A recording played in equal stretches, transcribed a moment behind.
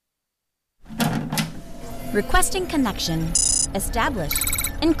Requesting connection. Established.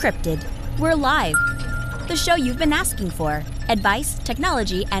 Encrypted. We're live. The show you've been asking for. Advice,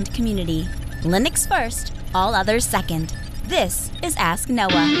 technology, and community. Linux first, all others second. This is Ask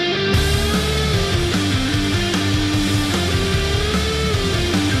Noah.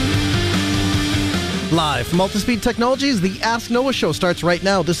 Live from Altispeed Technologies, the Ask Noah show starts right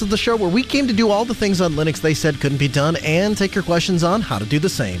now. This is the show where we came to do all the things on Linux they said couldn't be done and take your questions on how to do the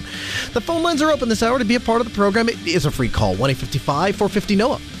same. The phone lines are open this hour. To be a part of the program, it is a free call,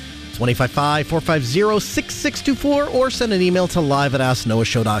 1-855-450-NOAH. It's 1-855-450-6624, or send an email to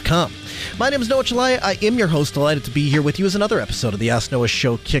live@asknoahshow.com. My name is Noah Chalaya. I am your host. Delighted to be here with you as another episode of the Ask Noah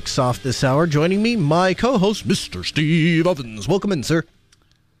show kicks off this hour. Joining me, my co-host, Mr. Steve Ovens. Welcome in, sir.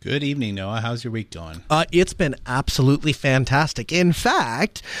 Good evening, Noah. How's your week going? It's been absolutely fantastic. In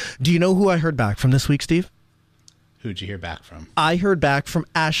fact, do you know who I heard back from this week, Steve? Who'd you hear back from? I heard back from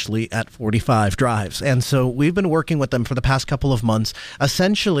Ashley at 45 Drives. And so we've been working with them for the past couple of months.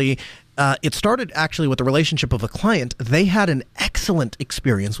 Essentially, it started actually with the relationship of a client. They had an excellent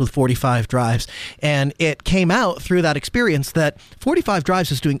experience with 45 Drives. And it came out through that experience that 45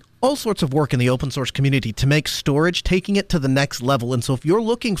 Drives is doing all sorts of work in the open source community to make storage, taking it to the next level. And so if you're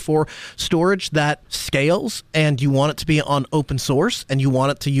looking for storage that scales and you want it to be on open source and you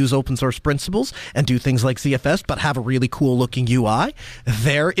want it to use open source principles and do things like ZFS but have a really cool looking UI,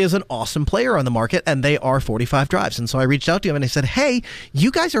 there is an awesome player on the market, and they are 45 Drives. And so I reached out to him and I said, hey,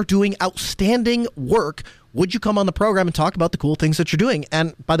 you guys are doing outstanding work. Would you come on the program and talk about the cool things that you're doing?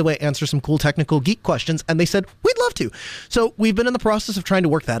 And by the way, answer some cool technical geek questions. And they said, we'd love to. So we've been in the process of trying to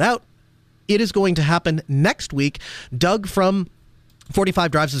work that out. It is going to happen next week. Doug from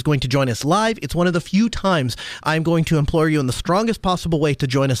 45 Drives is going to join us live. It's one of the few times I'm going to implore you in the strongest possible way to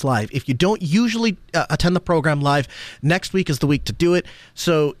join us live. If you don't usually attend the program live, next week is the week to do it.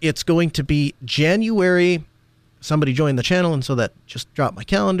 So it's going to be January. Somebody joined the channel, and so that just dropped my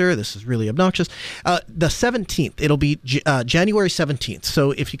calendar. This is really obnoxious. The 17th, it'll be January 17th.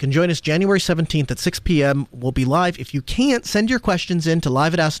 So if you can join us January 17th at 6 p.m., we'll be live. If you can't, send your questions in to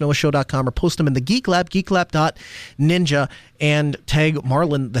live@asknoahshow.com or post them in the Geek Lab, geeklab.ninja, and tag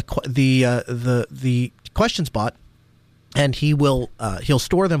Marlon, the questions bot, and he'll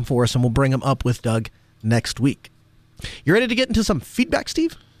store them for us, and we'll bring them up with Doug next week. You ready to get into some feedback,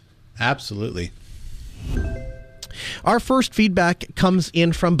 Steve? Absolutely. Our first feedback comes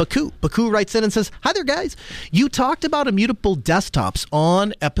in from Baku. Baku writes in and says, hi there, guys. You talked about immutable desktops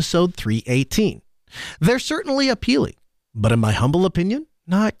on episode 318. They're certainly appealing, but in my humble opinion,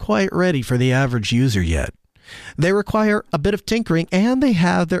 not quite ready for the average user yet. They require a bit of tinkering, and they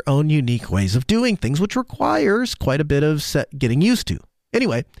have their own unique ways of doing things, which requires quite a bit of getting used to.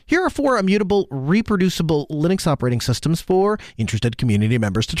 Anyway, here are 4 immutable, reproducible Linux operating systems for interested community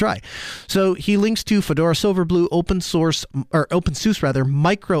members to try. So he links to Fedora Silverblue, OpenSUSE,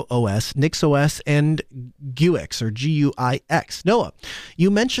 MicroOS, NixOS, and Guix, or Guix. Noah,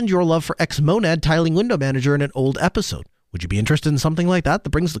 you mentioned your love for Xmonad tiling window manager in an old episode. Would you be interested in something like that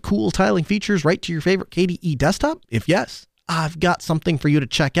brings the cool tiling features right to your favorite KDE desktop? If yes, I've got something for you to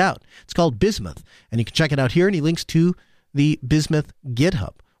check out. It's called Bismuth, and you can check it out here, and he links to the Bismuth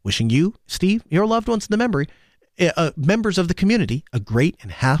GitHub. Wishing you, Steve, your loved ones, and the members of the community, a great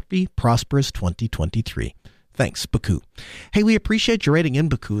and happy, prosperous 2023. Thanks, Baku. Hey, we appreciate your rating in,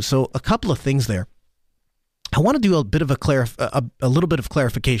 Baku. So a couple of things there. I want to do a bit of a little bit of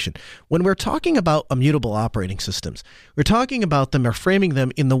clarification. When we're talking about immutable operating systems, we're talking about them or framing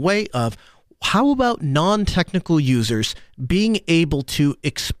them in the way of, how about non-technical users being able to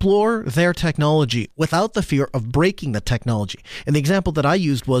explore their technology without the fear of breaking the technology? And the example that I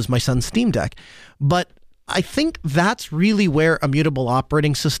used was my son's Steam Deck. But I think that's really where immutable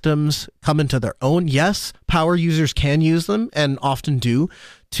operating systems come into their own. Yes, power users can use them and often do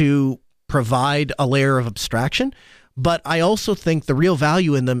to provide a layer of abstraction. But I also think the real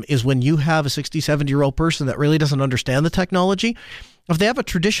value in them is when you have a 60, 70-year-old person that really doesn't understand the technology. If they have a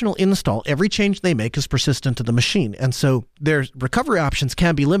traditional install, every change they make is persistent to the machine. And so their recovery options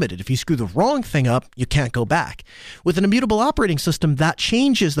can be limited. If you screw the wrong thing up, you can't go back. With an immutable operating system, that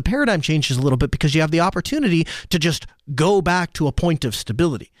changes, the paradigm changes a little bit because you have the opportunity to just go back to a point of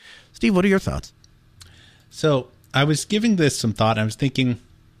stability. Steve, what are your thoughts? So I was giving this some thought. I was thinking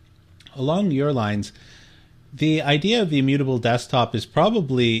along your lines, the idea of the immutable desktop is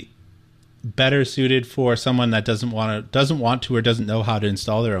probably better suited for someone that doesn't want to or doesn't know how to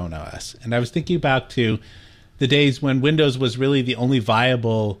install their own OS. And I was thinking back to the days when Windows was really the only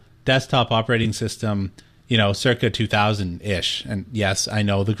viable desktop operating system, circa 2000-ish. And yes, I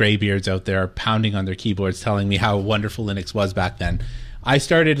know the graybeards out there are pounding on their keyboards telling me how wonderful Linux was back then. I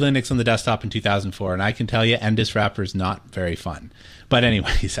started Linux on the desktop in 2004, and I can tell you NDIS wrapper is not very fun. But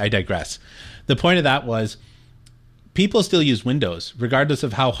anyways, I digress. The point of that was people still use Windows, regardless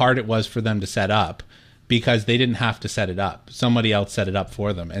of how hard it was for them to set up, because they didn't have to set it up. Somebody else set it up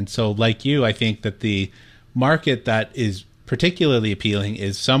for them. And so like you, I think that the market that is particularly appealing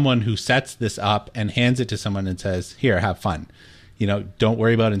is someone who sets this up and hands it to someone and says, here, have fun. Don't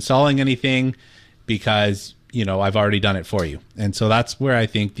worry about installing anything because, I've already done it for you. And so that's where I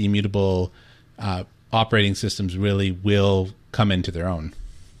think the immutable operating systems really will come into their own.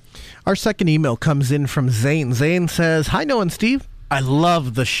 Our second email comes in from Zane. Zane says, hi, Noah and Steve. I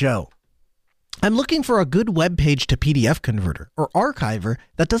love the show. I'm looking for a good web page to PDF converter or archiver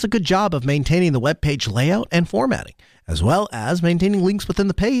that does a good job of maintaining the web page layout and formatting, as well as maintaining links within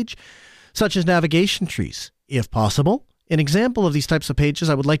the page, such as navigation trees. If possible, an example of these types of pages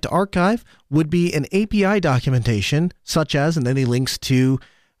I would like to archive would be an API documentation, such as, and then he links to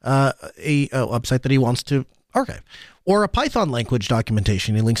a website that he wants to archive, or a Python language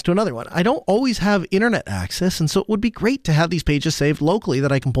documentation. He links to another one. I don't always have internet access, and so it would be great to have these pages saved locally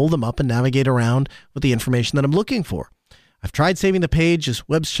that I can pull them up and navigate around with the information that I'm looking for. I've tried saving the page as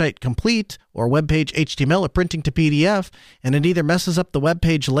website complete or web page HTML or printing to PDF, and it either messes up the web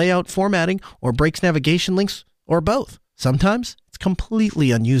page layout formatting or breaks navigation links or both. Sometimes it's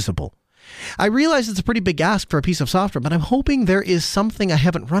completely unusable. I realize it's a pretty big ask for a piece of software, but I'm hoping there is something I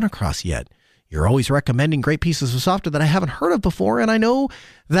haven't run across yet. You're always recommending great pieces of software that I haven't heard of before, and I know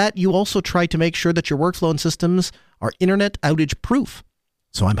that you also try to make sure that your workflow and systems are internet outage proof.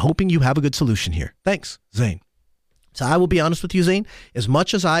 So I'm hoping you have a good solution here. Thanks, Zane. So I will be honest with you, Zane, as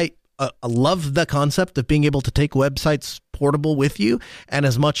much as I love the concept of being able to take websites portable with you, and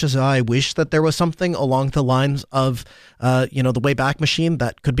as much as I wish that there was something along the lines of, the Wayback Machine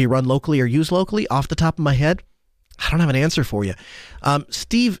that could be run locally or used locally, off the top of my head, I don't have an answer for you.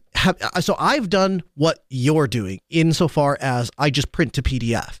 Steve, so I've done what you're doing insofar as I just print to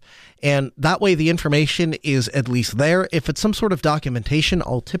PDF. And that way the information is at least there. If it's some sort of documentation,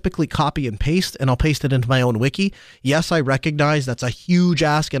 I'll typically copy and paste, and I'll paste it into my own wiki. Yes, I recognize that's a huge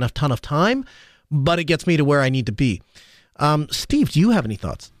ask and a ton of time, but it gets me to where I need to be. Steve, do you have any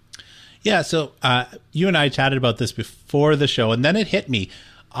thoughts? Yeah, so you and I chatted about this before the show, and then it hit me.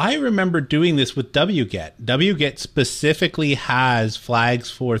 I remember doing this with wget. Wget specifically has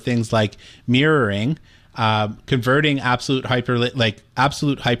flags for things like mirroring, converting absolute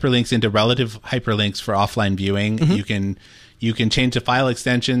hyperlinks into relative hyperlinks for offline viewing. Mm-hmm. You can change the file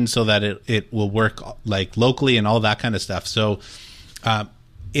extension so that it will work like locally and all that kind of stuff. So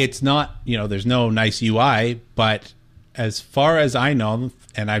it's not, there's no nice UI, but as far as I know,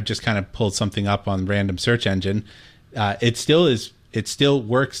 and I've just kind of pulled something up on random search engine, it still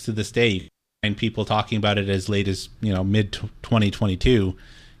works to this day. And people talking about it as late as mid 2022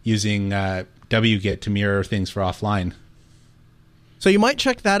 using wget to mirror things for offline. So you might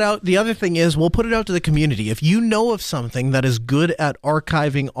check that out. The other thing is we'll put it out to the community. If you know of something that is good at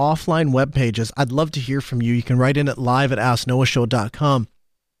archiving offline web pages, I'd love to hear from you. You can write in at live@asknoahshow.com,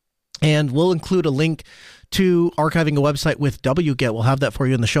 and we'll include a link to archiving a website with wget. We'll have that for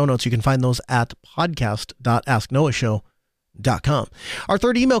you in the show notes. You can find those at podcast.asknoahshow.com. Our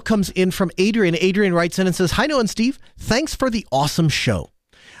third email comes in from Adrian. Adrian writes in and says, hi, Noah and Steve. Thanks for the awesome show.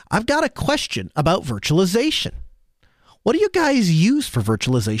 I've got a question about virtualization. What do you guys use for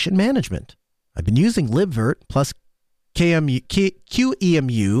virtualization management? I've been using libvirt plus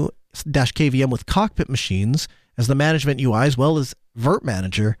QEMU-KVM with Cockpit machines as the management UI, as well as Virt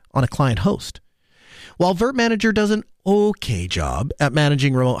Manager on a client host. While Virt Manager does an okay job at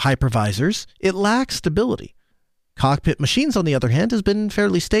managing remote hypervisors, it lacks stability. Cockpit Machines, on the other hand, has been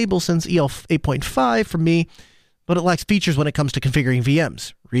fairly stable since EL 8.5 for me, but it lacks features when it comes to configuring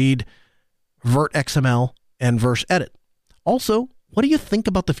VMs. Read Virt XML and Verse Edit. Also, what do you think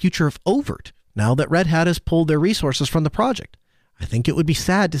about the future of Overt now that Red Hat has pulled their resources from the project? I think it would be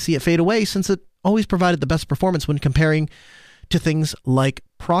sad to see it fade away since it always provided the best performance when comparing to things like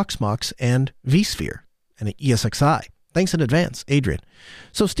Proxmox and vSphere and ESXi. Thanks in advance, Adrian.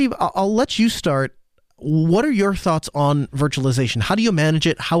 So, Steve, I'll let you start. What are your thoughts on virtualization? How do you manage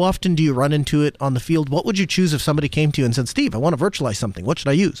it? How often do you run into it on the field? What would you choose if somebody came to you and said, Steve, I want to virtualize something. What should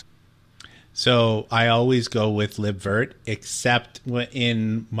I use? So I always go with libvirt, except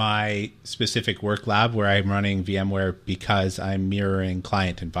in my specific work lab where I'm running VMware because I'm mirroring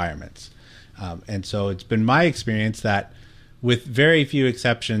client environments. And so it's been my experience that with very few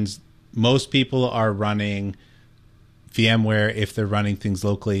exceptions, most people are running VMware if they're running things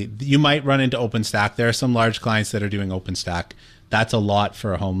locally. You might run into OpenStack. There are some large clients that are doing OpenStack. That's a lot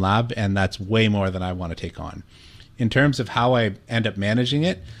for a home lab, and that's way more than I want to take on. in terms of how I end up managing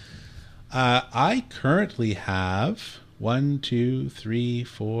it, I currently have 1, 2, 3,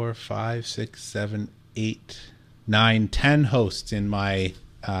 4, 5, 6, 7, 8, 9, 10 hosts in my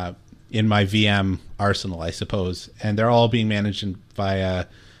VM arsenal, I suppose, and they're all being managed via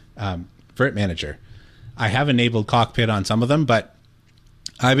Virt Manager. I have enabled Cockpit on some of them, but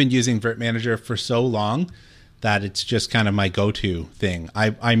I've been using Virt Manager for so long that it's just kind of my go-to thing.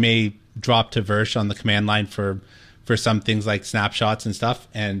 I may drop to Versh on the command line for some things like snapshots and stuff,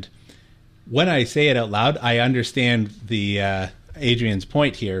 and when I say it out loud, I understand the Adrian's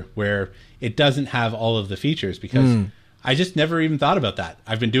point here, where it doesn't have all of the features, because I just never even thought about that.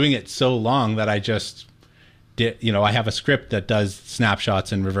 I've been doing it so long that I just did, I have a script that does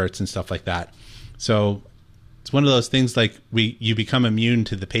snapshots and reverts and stuff like that. So it's one of those things like you become immune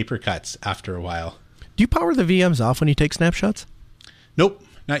to the paper cuts after a while. Do you power the VMs off when you take snapshots? Nope,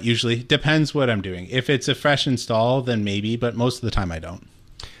 not usually. Depends what I'm doing. If it's a fresh install, then maybe, but most of the time I don't.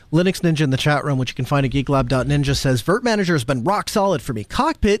 Linux Ninja in the chat room, which you can find at geeklab.ninja, says, Virt Manager has been rock solid for me.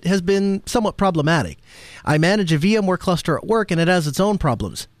 Cockpit has been somewhat problematic. I manage a VMware cluster at work, and it has its own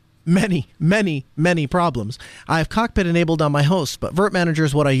problems. Many, many, many problems. I have Cockpit enabled on my host, but Virt Manager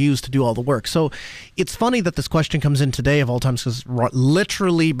is what I use to do all the work. So it's funny that this question comes in today of all times, because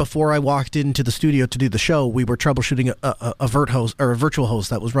literally before I walked into the studio to do the show, we were troubleshooting a Virt host, or a virtual host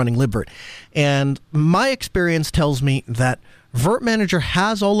that was running libvirt. And my experience tells me that Virt Manager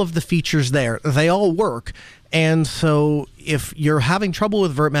has all of the features there. They all work. And so if you're having trouble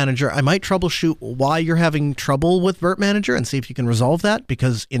with Virt Manager, I might troubleshoot why you're having trouble with Virt Manager and see if you can resolve that,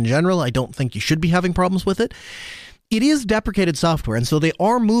 because in general, I don't think you should be having problems with it. It is deprecated software, and so they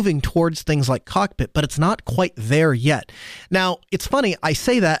are moving towards things like Cockpit, but it's not quite there yet. Now, it's funny, I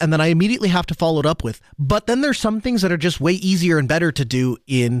say that, and then I immediately have to follow it up with, but then there's some things that are just way easier and better to do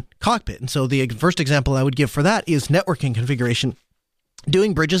in Cockpit. And so the first example I would give for that is networking configuration.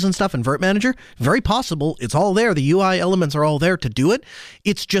 Doing bridges and stuff in Virt Manager, very possible. It's all there. The UI elements are all there to do it.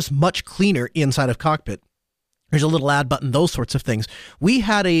 It's just much cleaner inside of Cockpit. There's a little add button, those sorts of things. We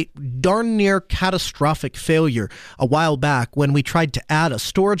had a darn near catastrophic failure a while back when we tried to add a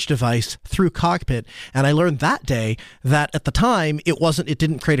storage device through Cockpit, and I learned that day that at the time it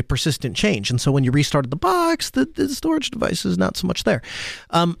didn't create a persistent change, and so when you restarted the box, the storage device is not so much there,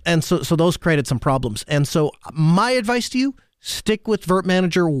 and so those created some problems. And so my advice to you: stick with Virt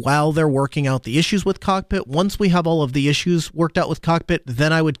Manager while they're working out the issues with Cockpit. Once we have all of the issues worked out with Cockpit,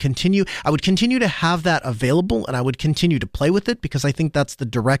 then I would continue to have that available, and I would continue to play with it, because I think that's the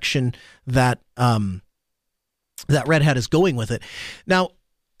direction that that Red Hat is going with it. Now,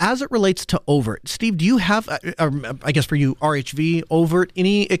 as it relates to Overt, Steve, do you have, I guess for you, RHV, Overt,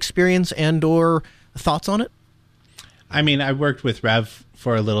 any experience and or thoughts on it? I mean, I worked with Rev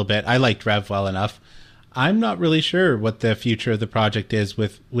for a little bit. I liked Rev well enough. I'm not really sure what the future of the project is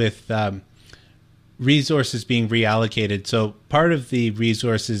with resources being reallocated. So part of the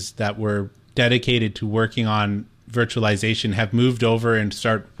resources that were dedicated to working on virtualization have moved over and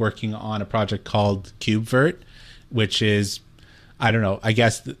start working on a project called KubeVirt, which is, I don't know, I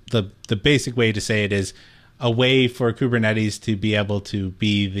guess the basic way to say it is a way for Kubernetes to be able to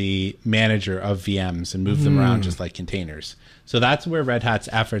be the manager of VMs and move them around just like containers. So that's where Red Hat's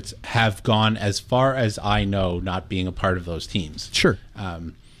efforts have gone, as far as I know, not being a part of those teams. Sure.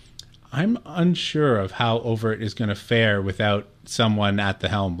 I'm unsure of how Overt is going to fare without someone at the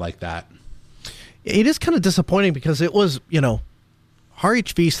helm like that. It is kind of disappointing, because it was,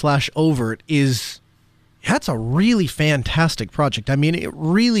 RHV/Overt that's a really fantastic project. I mean, it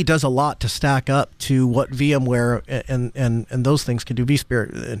really does a lot to stack up to what VMware and those things can do,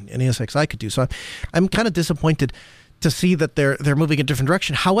 vSphere and ESXi could do. So I'm kind of disappointed to see that they're moving in a different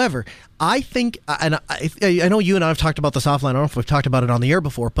direction. However, I think, and I know you and I have talked about this offline, I don't know if we've talked about it on the air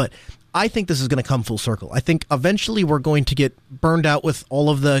before, but I think this is going to come full circle. I think eventually we're going to get burned out with all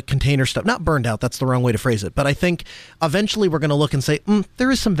of the container stuff. Not burned out, that's the wrong way to phrase it, but I think eventually we're going to look and say,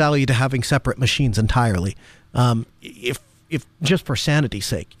 there is some value to having separate machines entirely, if just for sanity's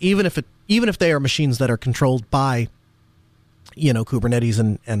sake, even if they are machines that are controlled by Kubernetes,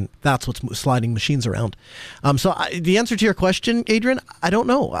 and that's what's sliding machines around. So the answer to your question, Adrian, I don't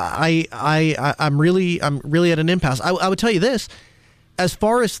know. I'm really at an impasse. I would tell you this: as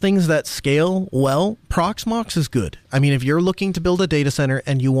far as things that scale well, Proxmox is good. I mean, if you're looking to build a data center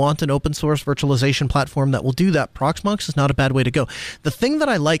and you want an open source virtualization platform that will do that, Proxmox is not a bad way to go. The thing that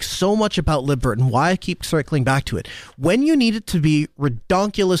I like so much about libvirt, and why I keep circling back to it, when you need it to be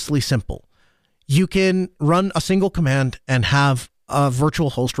redonkulously simple, you can run a single command and have a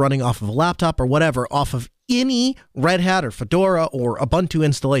virtual host running off of a laptop or whatever, off of any Red Hat or Fedora or Ubuntu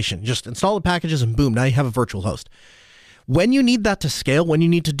installation. Just install the packages and boom, now you have a virtual host. When you need that to scale, when you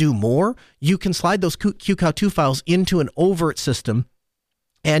need to do more, you can slide those QCOW2 files into an overt system,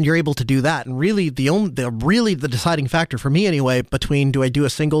 and you're able to do that. And really, the deciding factor for me anyway, between do I do a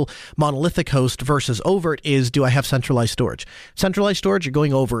single monolithic host versus overt is, do I have centralized storage? Centralized storage, you're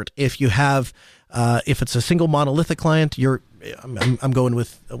going overt. If you have, if it's a single monolithic client, I'm going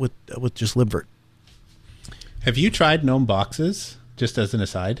with just libvirt. Have you tried GNOME boxes? Just as an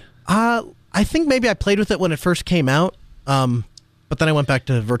aside. I think maybe I played with it when it first came out, but then I went back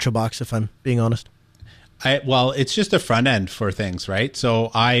to VirtualBox, if I'm being honest. Well, it's just a front end for things, right?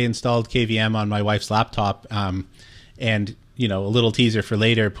 So I installed KVM on my wife's laptop, and a little teaser for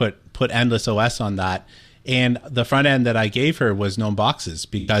later, put Endless OS on that. And the front end that I gave her was GNOME boxes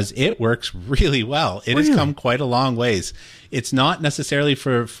because it works really well. It has come quite a long ways. It's not necessarily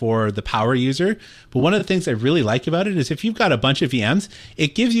for the power user, but one of the things I really like about it is if you've got a bunch of VMs,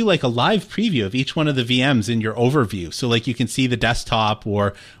 it gives you like a live preview of each one of the VMs in your overview. So like you can see the desktop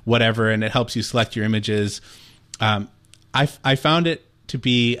or whatever, and it helps you select your images. I found it to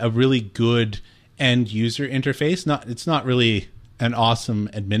be a really good end user interface. It's not really an awesome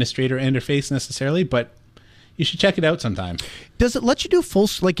administrator interface necessarily, but you should check it out sometime. Does it let you do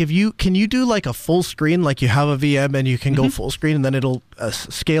can you do like a full screen, like you have a VM and you can go full screen and then it'll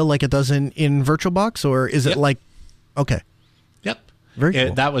scale like it does in VirtualBox, or is it like, okay. Yep. Very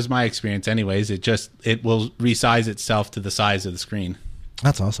cool. That was my experience anyways. It will resize itself to the size of the screen.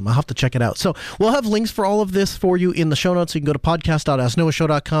 That's awesome. I'll have to check it out. So we'll have links for all of this for you in the show notes. You can go to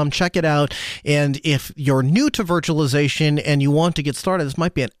podcast.asknoahshow.com, check it out. And if you're new to virtualization and you want to get started, this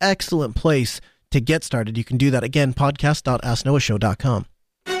might be an excellent place to get started. You can do that. Again, podcast.asknoahshow.com.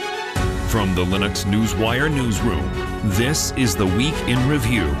 From the Linux Newswire newsroom, this is the Week in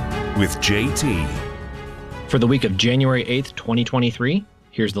Review with JT. For the week of January 8th, 2023,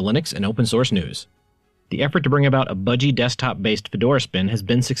 here's the Linux and open source news. The effort to bring about a budgie desktop-based Fedora spin has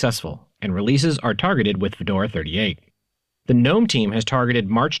been successful, and releases are targeted with Fedora 38. The GNOME team has targeted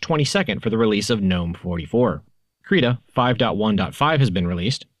March 22nd for the release of GNOME 44. Krita 5.1.5 has been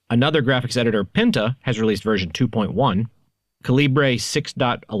released. Another graphics editor, Pinta, has released version 2.1. Calibre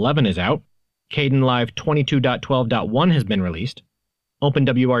 6.11 is out. Kdenlive 22.12.1 has been released.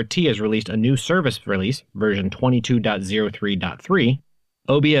 OpenWRT has released a new service release, version 22.03.3.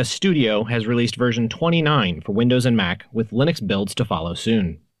 OBS Studio has released version 29 for Windows and Mac, with Linux builds to follow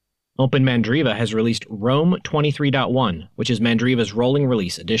soon. OpenMandriva has released Rome 23.1, which is Mandriva's rolling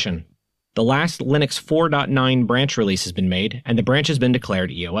release edition. The last Linux 4.9 branch release has been made, and the branch has been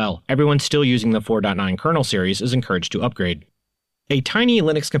declared EOL. Everyone still using the 4.9 kernel series is encouraged to upgrade. A tiny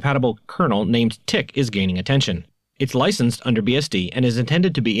Linux-compatible kernel named Tick is gaining attention. It's licensed under BSD and is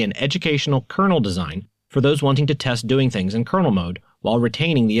intended to be an educational kernel design for those wanting to test doing things in kernel mode while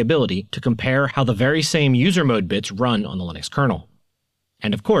retaining the ability to compare how the very same user mode bits run on the Linux kernel.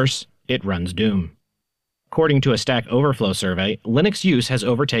 And of course, it runs Doom. According to a Stack Overflow survey, Linux use has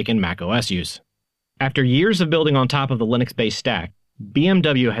overtaken macOS use. After years of building on top of the Linux-based stack,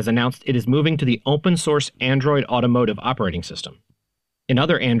 BMW has announced it is moving to the open-source Android Automotive operating system. In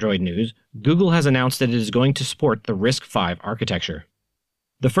other Android news, Google has announced that it is going to support the RISC-V architecture.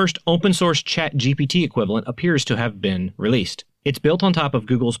 The first open-source ChatGPT equivalent appears to have been released. It's built on top of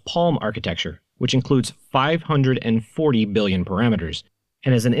Google's Palm architecture, which includes 540 billion parameters,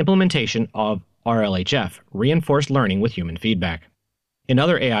 and is an implementation of RLHF, reinforced learning with human feedback. In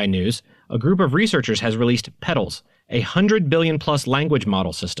other AI news, a group of researchers has released Petals, a 100 billion plus language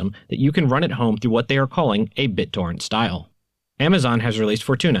model system that you can run at home through what they are calling a BitTorrent style. Amazon has released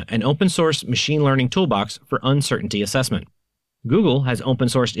Fortuna, an open source machine learning toolbox for uncertainty assessment. Google has open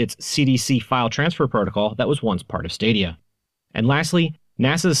sourced its CDC file transfer protocol that was once part of Stadia. And lastly,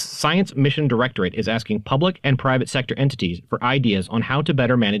 NASA's Science Mission Directorate is asking public and private sector entities for ideas on how to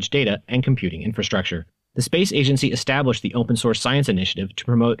better manage data and computing infrastructure. The space agency established the Open Source Science Initiative to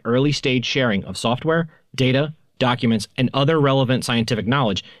promote early-stage sharing of software, data, documents, and other relevant scientific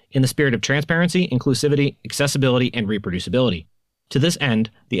knowledge in the spirit of transparency, inclusivity, accessibility, and reproducibility. To this end,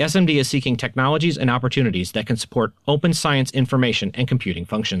 the SMD is seeking technologies and opportunities that can support open science information and computing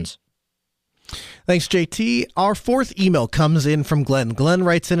functions. Thanks, JT. Our fourth email comes in from Glenn. Glenn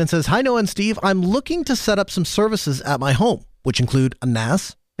writes in and says, "Hi, Noah and Steve. I'm looking to set up some services at my home, which include a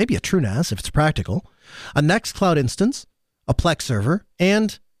NAS, maybe a true NAS if it's practical, a Nextcloud instance, a Plex server,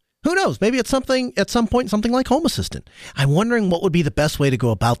 and who knows, maybe at some point something like Home Assistant. I'm wondering what would be the best way to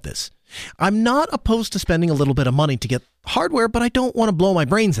go about this. I'm not opposed to spending a little bit of money to get hardware, but I don't want to blow my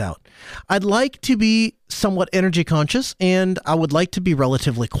brains out. I'd like to be somewhat energy conscious, and I would like to be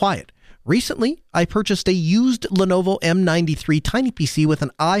relatively quiet. Recently, I purchased a used Lenovo M93 Tiny PC with an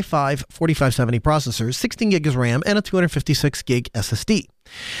i5 4570 processor, 16 gigs RAM, and a 256 gig SSD.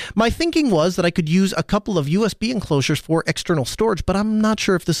 My thinking was that I could use a couple of USB enclosures for external storage, but I'm not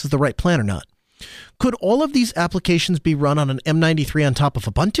sure if this is the right plan or not. Could all of these applications be run on an M93 on top of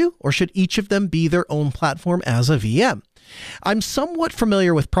Ubuntu, or should each of them be their own platform as a VM? I'm somewhat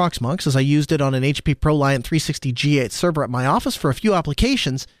familiar with Proxmox, as I used it on an HP ProLiant 360 G8 server at my office for a few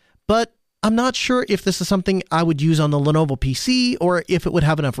applications, but I'm not sure if this is something I would use on the Lenovo PC or if it would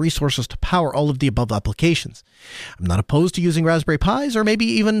have enough resources to power all of the above applications. I'm not opposed to using Raspberry Pis or maybe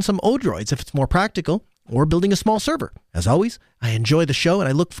even some Odroids if it's more practical, or building a small server. As always, I enjoy the show and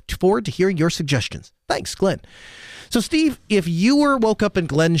I look forward to hearing your suggestions. Thanks, Glenn. So, Steve, if you woke up in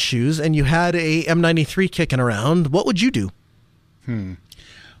Glenn's shoes and you had a M93 kicking around, what would you do?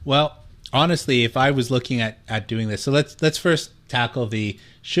 Well, honestly, if I was looking at doing this, so let's first tackle the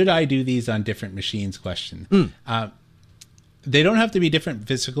should I do these on different machines question. They don't have to be different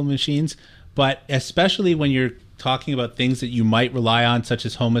physical machines, but especially when you're talking about things that you might rely on, such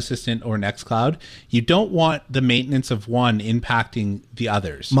as Home Assistant or Nextcloud, you don't want the maintenance of one impacting the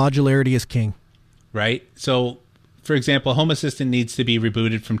others. Modularity is king. Right? So, for example, Home Assistant needs to be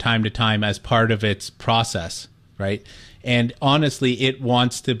rebooted from time to time as part of its process, right? And honestly, it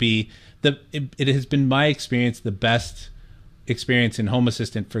wants to be, it has been my experience, the best experience in Home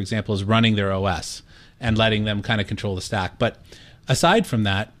Assistant, for example, is running their OS and letting them kind of control the stack. But aside from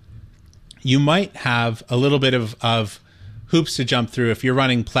that, you might have a little bit of hoops to jump through if you're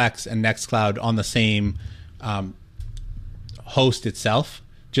running Plex and Nextcloud on the same host itself,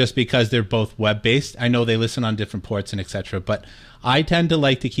 just because they're both web-based. I know they listen on different ports and etc., but I tend to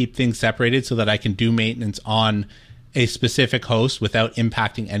like to keep things separated so that I can do maintenance on a specific host without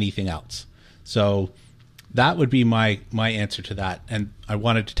impacting anything else. So that would be my answer to that. And I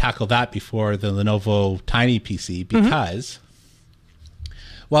wanted to tackle that before the Lenovo Tiny PC because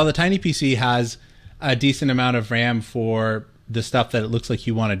while the Tiny PC has a decent amount of RAM for the stuff that it looks like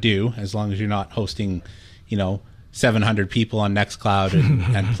you want to do, as long as you're not hosting, 700 people on Nextcloud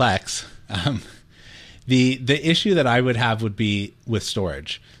and Plex, the issue that I would have would be with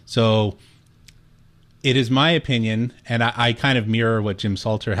storage. So it is my opinion, and I kind of mirror what Jim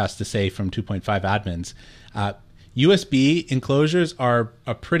Salter has to say from 2.5 Admins. USB enclosures are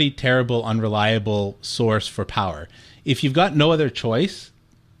a pretty terrible, unreliable source for power. If you've got no other choice,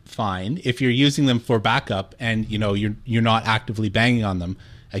 fine. If you're using them for backup and you're not actively banging on them,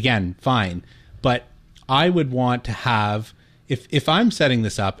 again, fine. But I would want to have, if I'm setting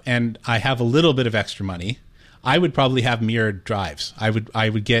this up and I have a little bit of extra money, I would probably have mirrored drives. I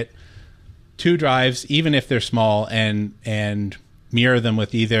would get 2 drives, even if they're small, and mirror them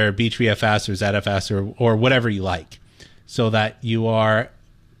with either BTRFS or ZFS or whatever you like, so that you are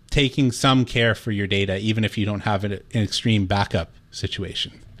taking some care for your data, even if you don't have an extreme backup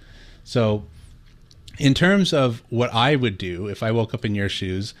situation. So in terms of what I would do if I woke up in your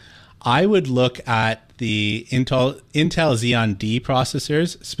shoes, I would look at the Intel Xeon D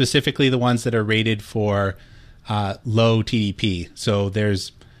processors, specifically the ones that are rated for low TDP. So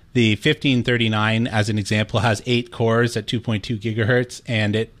there's the 1539, as an example, has 8 cores at 2.2 gigahertz,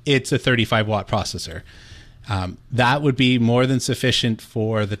 and it's a 35-watt processor. That would be more than sufficient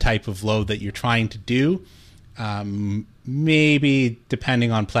for the type of load that you're trying to do. Maybe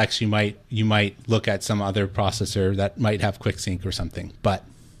depending on Plex, you might look at some other processor that might have QuickSync or something. But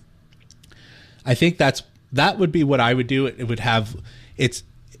I think that would be what I would do. It would have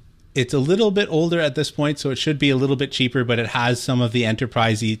it's a little bit older at this point, so it should be a little bit cheaper, but it has some of the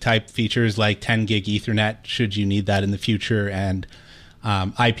enterprisey type features like 10 gig Ethernet, should you need that in the future, and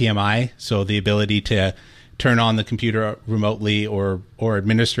IPMI, so the ability to turn on the computer remotely or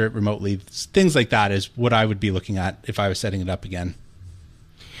administer it remotely. Things like that is what I would be looking at if I was setting it up again.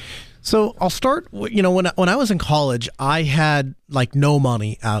 So I'll start, when I was in college, I had no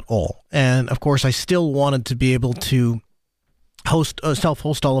money at all. And of course, I still wanted to be able to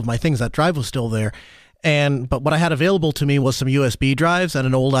self-host all of my things. That drive was still there. But what I had available to me was some USB drives and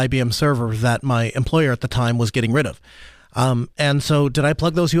an old IBM server that my employer at the time was getting rid of. And so did I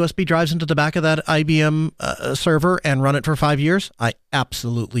plug those USB drives into the back of that IBM server and run it for 5 years? I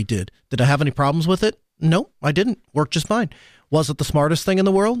absolutely did. Did I have any problems with it? No, I didn't. Worked just fine. Was it the smartest thing in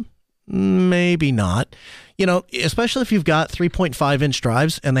the world? Maybe not. Especially if you've got 3.5-inch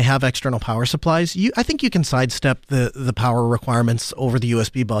drives and they have external power supplies, I think you can sidestep the power requirements over the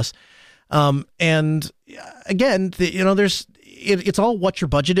USB bus. And again, it's all what your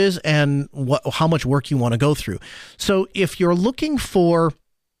budget is and how much work you want to go through. So if you're looking for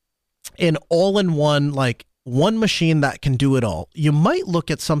an all-in-one one machine that can do it all, you might look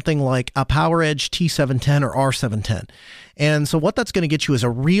at something like a PowerEdge T710 or R710. And so what that's going to get you is a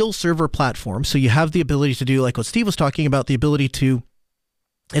real server platform. So you have the ability to do, like what Steve was talking about, the ability to,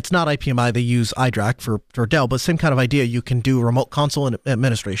 it's not IPMI, they use iDRAC for Dell, but same kind of idea. You can do remote console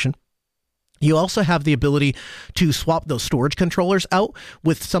administration. You also have the ability to swap those storage controllers out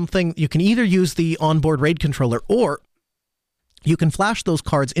with something. You can either use the onboard RAID controller, or you can flash those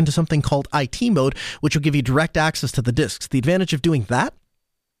cards into something called IT mode, which will give you direct access to the disks. The advantage of doing that,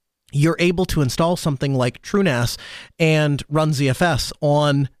 you're able to install something like TrueNAS and run ZFS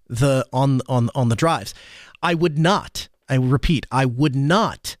on the drives. I repeat, I would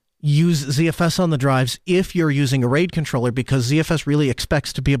not use ZFS on the drives if you're using a RAID controller, because ZFS really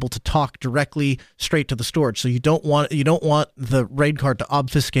expects to be able to talk directly straight to the storage. So you don't want the RAID card to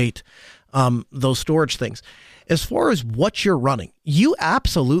obfuscate those storage things. As far as what you're running, you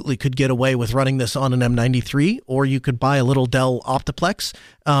absolutely could get away with running this on an M93, or you could buy a little Dell Optiplex.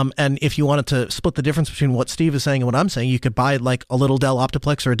 And if you wanted to split the difference between what Steve is saying and what I'm saying, you could buy like a little Dell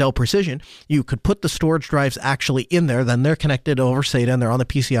Optiplex or a Dell Precision. You could put the storage drives actually in there. Then they're connected over SATA and they're on the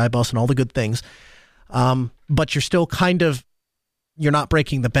PCI bus and all the good things. But you're still you're not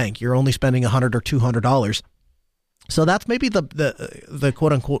breaking the bank. You're only spending $100 or $200. So that's maybe the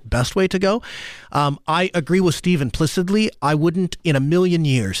quote unquote best way to go. I agree with Steve implicitly. I wouldn't in a million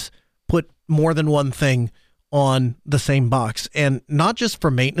years put more than one thing on the same box, and not just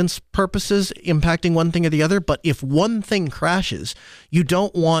for maintenance purposes impacting one thing or the other, but if one thing crashes, you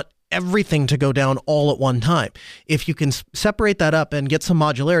don't want everything to go down all at one time. If you can separate that up and get some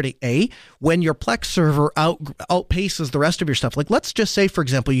modularity, when your Plex server outpaces the rest of your stuff, like let's just say, for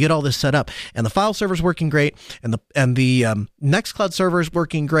example, you get all this set up and the file server's working great and the Nextcloud server is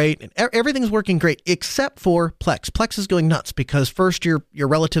working great and everything's working great except for Plex. Plex is going nuts because first your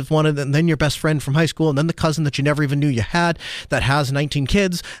relative wanted, and then your best friend from high school, and then the cousin that you never even knew you had that has 19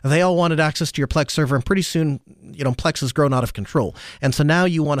 kids. They all wanted access to your Plex server, and pretty soon, Plex has grown out of control. And so now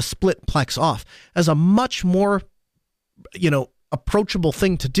you want to split Plex off as a much more, approachable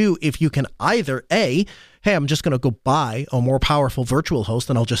thing to do if you can either hey, I'm just going to go buy a more powerful virtual host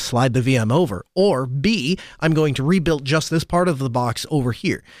and I'll just slide the VM over, or B, I'm going to rebuild just this part of the box over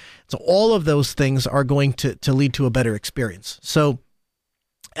here. So all of those things are going to lead to a better experience. So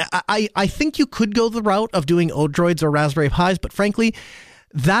I think you could go the route of doing Odroids or Raspberry Pis, but frankly,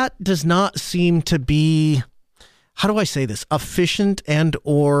 that does not seem to be, how do I say this, efficient and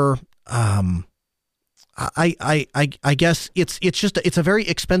or I guess it's a very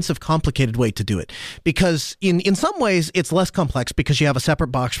expensive, complicated way to do it, because in some ways it's less complex because you have a separate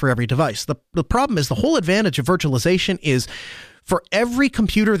box for every device. The problem is the whole advantage of virtualization is for every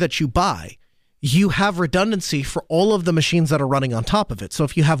computer that you buy, you have redundancy for all of the machines that are running on top of it. So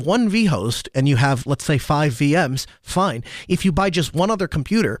if you have one vhost and you have, let's say, 5 VMs, fine. If you buy just one other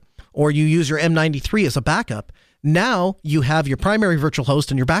computer or you use your M93 as a backup, now you have your primary virtual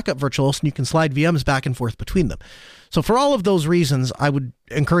host and your backup virtual host, and you can slide VMs back and forth between them. So for all of those reasons, I would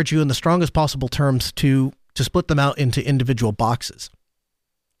encourage you in the strongest possible terms to split them out into individual boxes.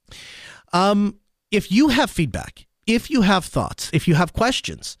 If you have feedback, if you have thoughts, if you have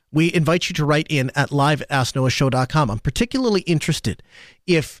questions, we invite you to write in at live@asknoahshow.com. I'm particularly interested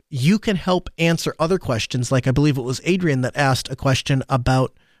if you can help answer other questions, like I believe it was Adrian that asked a question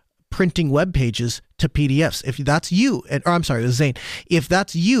about printing web pages to PDFs. If that's you, it was Zane. If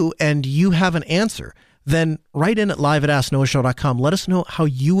that's you and you have an answer, then write in at live@asknoahshow.com. Let us know how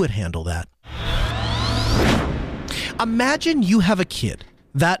you would handle that. Imagine you have a kid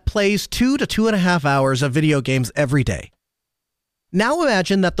that plays 2 to 2.5 hours of video games every day. Now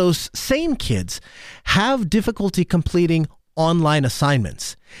imagine that those same kids have difficulty completing online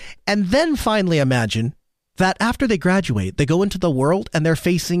assignments. And then finally imagine that after they graduate, they go into the world and they're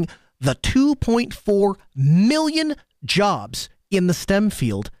facing the 2.4 million jobs in the STEM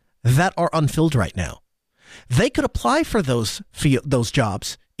field that are unfilled right now. They could apply for those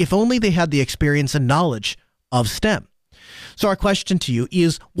jobs if only they had the experience and knowledge of STEM. So our question to you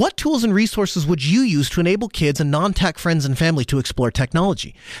is, what tools and resources would you use to enable kids and non-tech friends and family to explore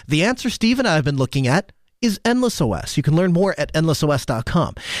technology? The answer Steve and I have been looking at is Endless OS. You can learn more at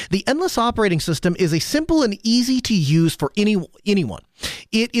endlessos.com. The Endless operating system is a simple and easy to use for anyone.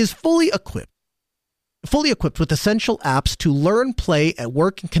 It is fully equipped with essential apps to learn, play, and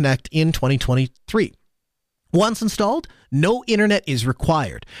work and connect in 2023. Once installed, No internet is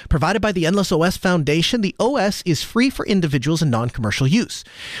required. Provided by the Endless OS Foundation, the OS is free for individuals and non-commercial use.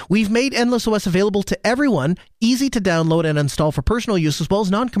 We've made Endless OS available to everyone, easy to download and install for personal use as well as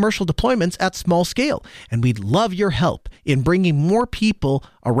non-commercial deployments at small scale. And we'd love your help in bringing more people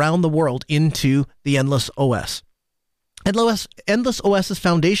around the world into the Endless OS. Endless OS's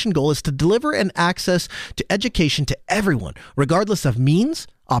foundation goal is to deliver an access to education to everyone, regardless of means,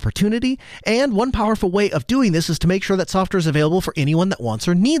 opportunity, and one powerful way of doing this is to make sure that software is available for anyone that wants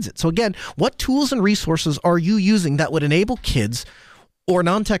or needs it. So again, what tools and resources are you using that would enable kids or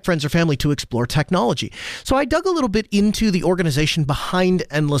non-tech friends or family to explore technology? So I dug a little bit into the organization behind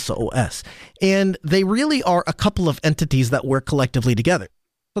Endless OS, and they really are a couple of entities that work collectively together.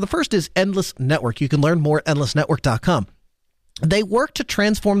 So the first is Endless Network. You can learn more at endlessnetwork.com. They work to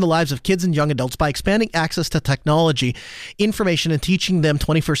transform the lives of kids and young adults by expanding access to technology, information, and teaching them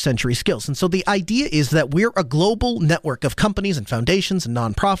 21st century skills. And so the idea is that we're a global network of companies and foundations and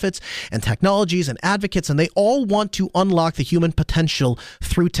nonprofits and technologies and advocates, and they all want to unlock the human potential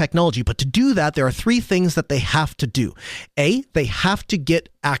through technology. But to do that, there are three things that they have to do. A, they have to get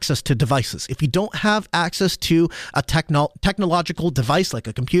access to devices. If you don't have access to a technological device like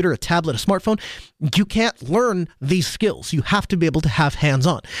a computer, a tablet, a smartphone, you can't learn these skills. You have to be able to have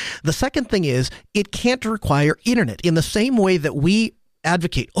hands-on. The second thing is it can't require internet in the same way that we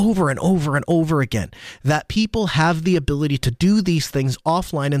advocate over and over and over again that people have the ability to do these things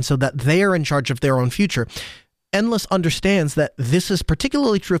offline and so that they are in charge of their own future. Endless understands that this is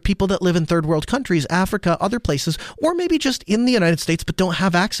particularly true of people that live in third world countries, Africa, other places, or maybe just in the United States, but don't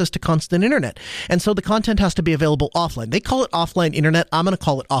have access to constant internet. And so the content has to be available offline. They call it offline internet. I'm going to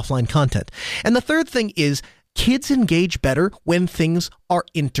call it offline content. And the third thing is kids engage better when things are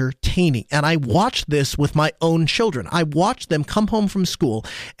entertaining. And I watch this with my own children. I watch them come home from school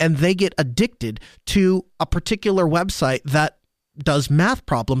and they get addicted to a particular website that does math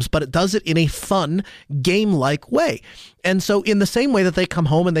problems, but it does it in a fun, game-like way. And so in the same way that they come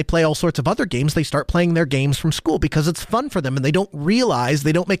home and they play all sorts of other games, they start playing their games from school because it's fun for them and they don't realize,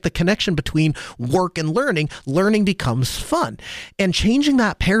 they don't make the connection between work and learning. Learning becomes fun. And changing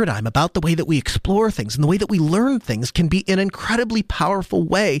that paradigm about the way that we explore things and the way that we learn things can be an incredibly powerful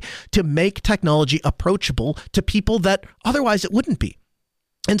way to make technology approachable to people that otherwise it wouldn't be.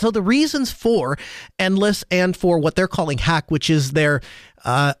 And so the reasons for Endless and for what they're calling Hack, which is their,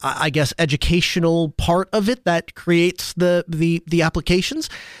 educational part of it that creates the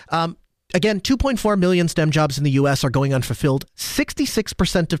applications. Again, 2.4 million STEM jobs in the U.S. are going unfulfilled.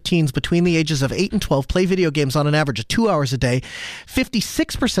 66% of teens between the ages of 8 and 12 play video games on an average of 2 hours a day.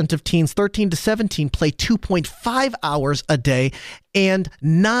 56% of teens 13 to 17 play 2.5 hours a day. And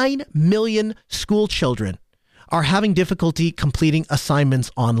 9 million school children are having difficulty completing assignments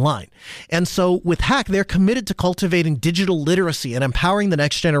online. And so with Hack, they're committed to cultivating digital literacy and empowering the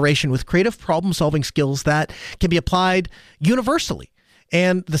next generation with creative problem-solving skills that can be applied universally.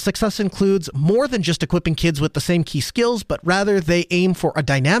 And the success includes more than just equipping kids with the same key skills, but rather they aim for a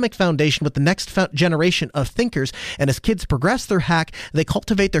dynamic foundation with the next generation of thinkers. And as kids progress through Hack, they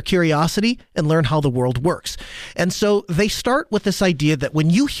cultivate their curiosity and learn how the world works. And so they start with this idea that when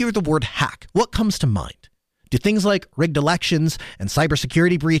you hear the word hack, what comes to mind? Do things like rigged elections and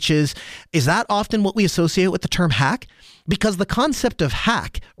cybersecurity breaches, is that often what we associate with the term hack? Because the concept of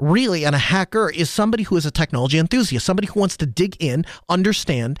hack, really, and a hacker is somebody who is a technology enthusiast, somebody who wants to dig in,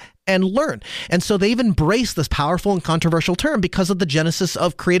 understand, and learn. And so they've embraced this powerful and controversial term because of the genesis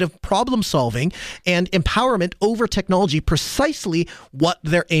of creative problem solving and empowerment over technology, precisely what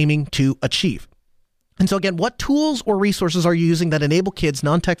they're aiming to achieve. And so again, what tools or resources are you using that enable kids,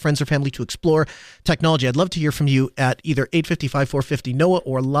 non-tech friends or family to explore technology? I'd love to hear from you at either 855-450-NOAA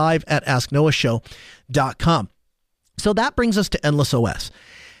or live at AskNOAAShow.com. So that brings us to Endless OS.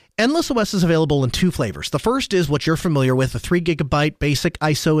 Endless OS is available in two flavors. The first is what you're familiar with, a 3 gigabyte basic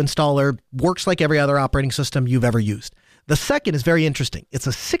ISO installer, works like every other operating system you've ever used. The second is very interesting. It's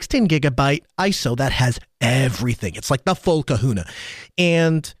a 16 gigabyte ISO that has everything. It's like the full kahuna.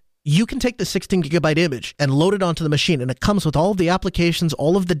 And you can take the 16 gigabyte image and load it onto the machine, and it comes with all of the applications,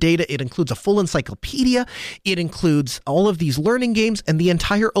 all of the data. It includes a full encyclopedia. It includes all of these learning games, and the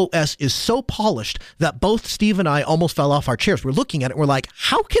entire OS is so polished that both Steve and I almost fell off our chairs. We're looking at it, we're like,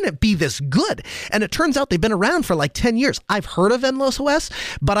 how can it be this good? And it turns out they've been around for like 10 years. I've heard of Endless OS,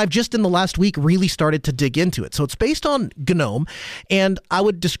 but I've just in the last week really started to dig into it. So it's based on GNOME, and I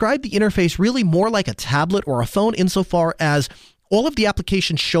would describe the interface really more like a tablet or a phone insofar as all of the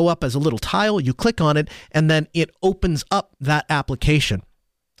applications show up as a little tile. You click on it, and then it opens up that application.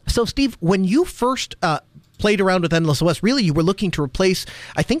 So, Steve, when you first played around with Endless OS, really you were looking to replace,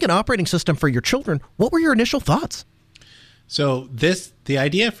 I think, an operating system for your children. What were your initial thoughts? So the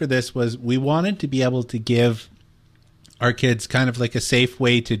idea for this was we wanted to be able to give our kids kind of like a safe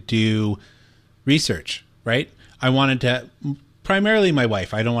way to do research, right? I wanted to, primarily my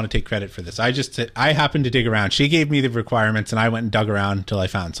wife, I don't want to take credit for this. I happened to dig around. She gave me the requirements and I went and dug around until I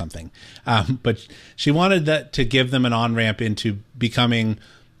found something. But she wanted that to give them an on-ramp into becoming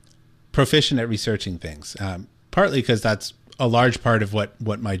proficient at researching things. Partly because that's a large part of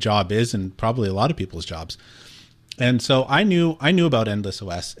what my job is, and probably a lot of people's jobs. And so I knew about Endless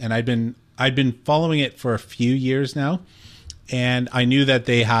OS, and I'd been following it for a few years now, and I knew that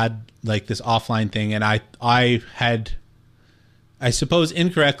they had like this offline thing, and I had, I suppose,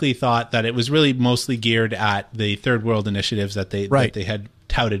 incorrectly thought that it was really mostly geared at the third world initiatives that they had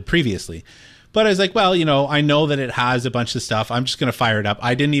touted previously. But I was like, well, I know that it has a bunch of stuff. I'm just going to fire it up.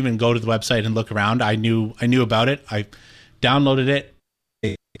 I didn't even go to the website and look around. I knew about it. I downloaded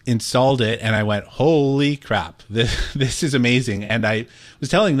it, installed it, and I went, holy crap, this is amazing. And I was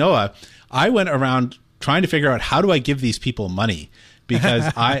telling Noah, I went around trying to figure out, how do I give these people money?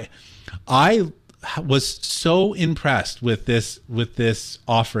 Because I was so impressed with this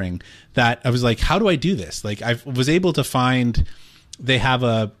offering that I was like, how do I do this? Like, I was able to find, they have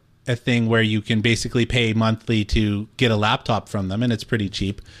a thing where you can basically pay monthly to get a laptop from them, and it's pretty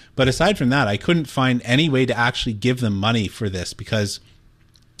cheap. But aside from that, I couldn't find any way to actually give them money for this, because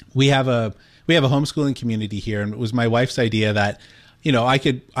we have a homeschooling community here, and it was my wife's idea that, I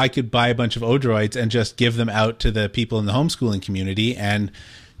could buy a bunch of Odroids and just give them out to the people in the homeschooling community, and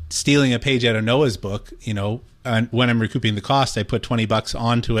stealing a page out of Noah's book, and when I'm recouping the cost, I put $20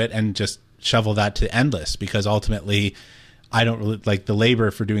 onto it and just shovel that to Endless, because ultimately I don't really like the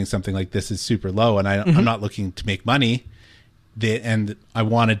labor for doing something like this is super low, and I'm not looking to make money. And I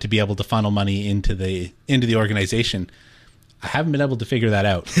wanted to be able to funnel money into the organization. I haven't been able to figure that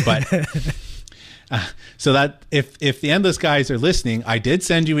out, but so that if the Endless guys are listening, I did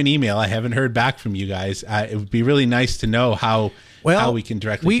send you an email. I haven't heard back from you guys. It would be really nice to know how we can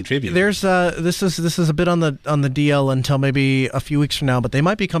directly contribute. There's this is a bit on the DL until maybe a few weeks from now, but they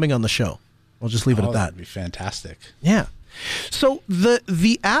might be coming on the show. We'll just leave it at that. That'd be fantastic. Yeah. So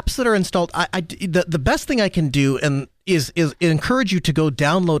the apps that are installed, the best thing I can do is encourage you to go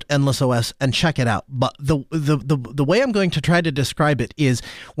download Endless OS and check it out. But the way I'm going to try to describe it is,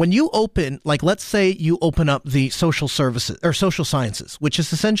 when you open, like, let's say you open up the social services or social sciences, which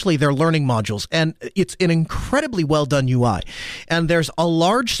is essentially their learning modules, and it's an incredibly well done UI, and there's a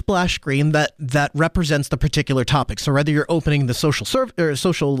large splash screen that represents the particular topic. So whether you're opening the social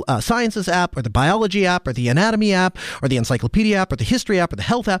sciences app, or the biology app, or the anatomy app, or the encyclopedia app, or the history app, or the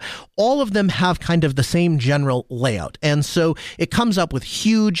health app, all of them have kind of the same general layout. And so it comes up with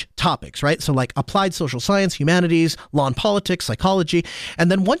huge topics, right? So like applied social science, humanities, law and politics, psychology.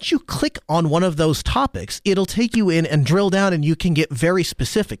 And then once you click on one of those topics, it'll take you in and drill down, and you can get very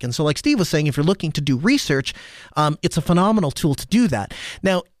specific. And so, like Steve was saying, if you're looking to do research, it's a phenomenal tool to do that.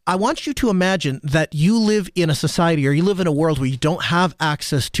 Now, I want you to imagine that you live in a society, or you live in a world where you don't have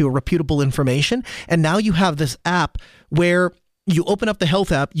access to reputable information. And now you have this app where you open up the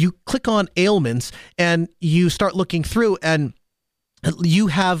health app, you click on ailments, and you start looking through, and you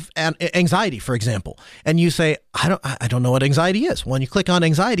have an anxiety, for example, and you say, I don't know what anxiety is. Well, you click on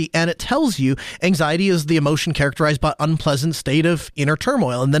anxiety, and it tells you anxiety is the emotion characterized by unpleasant state of inner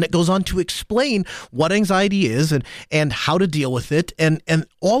turmoil. And then it goes on to explain what anxiety is and how to deal with it. And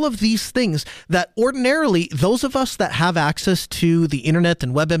all of these things that ordinarily those of us that have access to the internet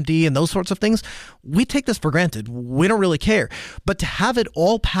and WebMD and those sorts of things, we take this for granted. We don't really care. But to have it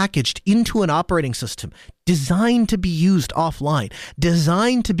all packaged into an operating system designed to be used offline,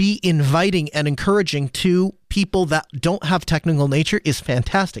 designed to be inviting and encouraging to people that don't have technical nature, is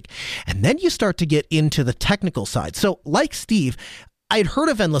fantastic. And then you start to get into the technical side. So like Steve, I'd heard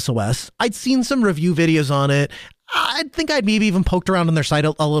of Endless OS. I'd seen some review videos on it. I think I'd maybe even poked around on their site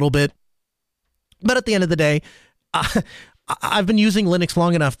a little bit. But at the end of the day, I've been using Linux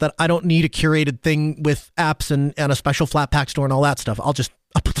long enough that I don't need a curated thing with apps and a special Flatpak store and all that stuff. I'll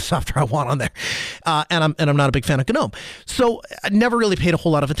put the software I want on there. And I'm not a big fan of GNOME. So I never really paid a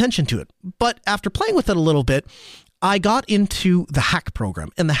whole lot of attention to it. But after playing with it a little bit, I got into the Hack program.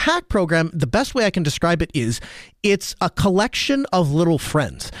 And the Hack program, the best way I can describe it is, it's a collection of little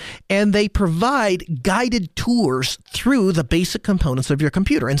friends, and they provide guided tours through the basic components of your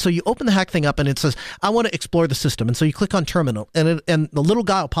computer. And so you open the Hack thing up, and it says, I want to explore the system. And so you click on terminal, and the little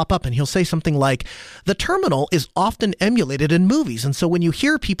guy will pop up, and he'll say something like, the terminal is often emulated in movies. And so when you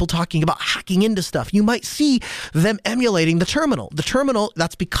hear people talking about hacking into stuff, you might see them emulating the terminal. The terminal,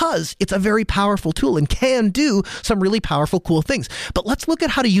 that's because it's a very powerful tool and can do some some really powerful, cool things. But let's look at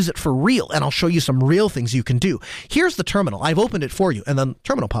how to use it for real, and I'll show you some real things you can do. Here's the terminal. I've opened it for you, and then the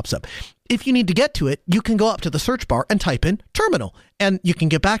terminal pops up. If you need to get to it, you can go up to the search bar and type in terminal, and you can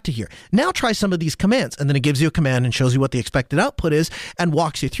get back to here. Now try some of these commands, and then it gives you a command and shows you what the expected output is and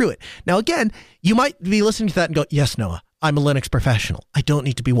walks you through it. Now, again, you might be listening to that and go, yes, Noah, I'm a Linux professional. I don't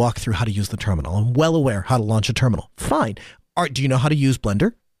need to be walked through how to use the terminal. I'm well aware how to launch a terminal. Fine. Do you know how to use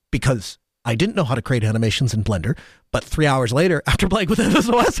Blender? Because I didn't know how to create animations in Blender, but 3 hours later, after playing with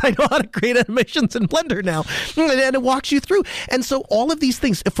MSOS, I know how to create animations in Blender now, and it walks you through. And so all of these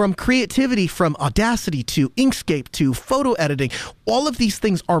things, from creativity, from Audacity to Inkscape to photo editing, all of these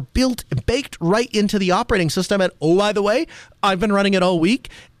things are built, baked right into the operating system. And oh, by the way, I've been running it all week,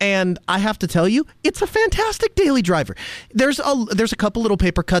 and I have to tell you, it's a fantastic daily driver. There's a couple little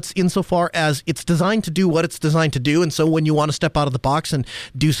paper cuts insofar as it's designed to do what it's designed to do, and so when you want to step out of the box and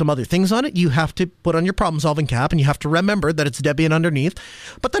do some other things on it, you have to put on your problem-solving cap, and you have to remember that it's Debian underneath.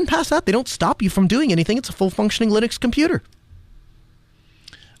 But then past that, they don't stop you from doing anything. It's a full-functioning Linux computer.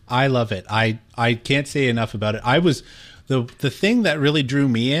 I love it. I can't say enough about it. The thing that really drew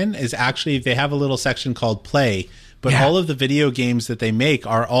me in is actually they have a little section called Play, but all of the video games that they make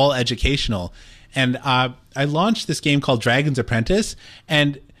are all educational. And I launched this game called Dragon's Apprentice,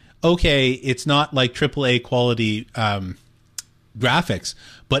 and okay, it's not like AAA quality graphics,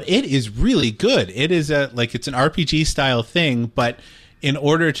 but it is really good. It is it's an RPG style thing, but in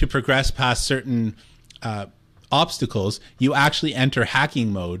order to progress past certain obstacles, you actually enter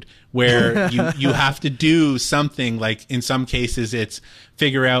hacking mode where you have to do something. Like in some cases, it's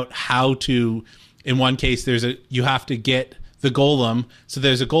figure out how to. In one case, you have to get the golem. So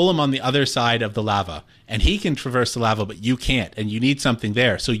there's a golem on the other side of the lava, and he can traverse the lava, but you can't, and you need something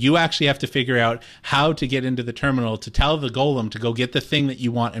there. So you actually have to figure out how to get into the terminal to tell the golem to go get the thing that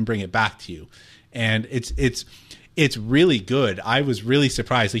you want and bring it back to you. And it's really good. I was really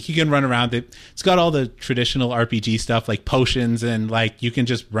surprised. Like you can run around. It's got all the traditional RPG stuff like potions, and like you can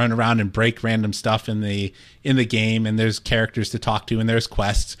just run around and break random stuff in the game. And there's characters to talk to, and there's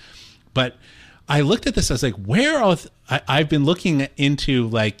quests. But I looked at this. I was like, I've been looking into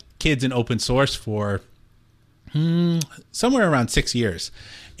like kids in open source for somewhere around 6 years.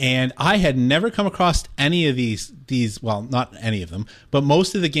 And I had never come across any of these, well, not any of them, but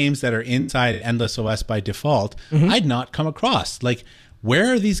most of the games that are inside Endless OS by default, I'd not come across. Like,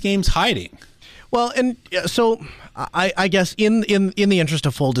 where are these games hiding? Well, and so I guess in the interest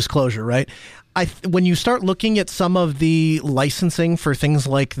of full disclosure, right? When you start looking at some of the licensing for things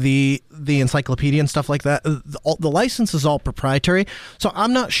like the encyclopedia and stuff like that, the license is all proprietary. So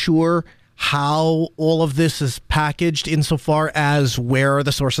I'm not sure how all of this is packaged insofar as where are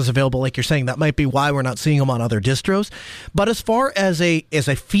the sources available. Like you're saying, that might be why we're not seeing them on other distros. But as far as a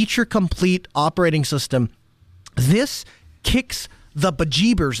feature complete operating system, this kicks the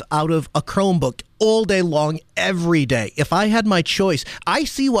bejeebers out of a Chromebook all day long, every day. If I had my choice, I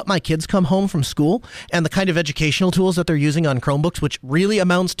see what my kids come home from school and the kind of educational tools that they're using on Chromebooks, which really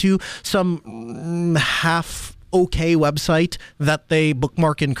amounts to some half okay website that they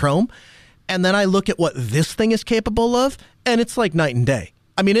bookmark in Chrome. And then I look at what this thing is capable of, and it's like night and day.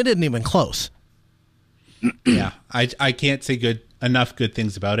 I mean, it isn't even close. Yeah, I can't say enough good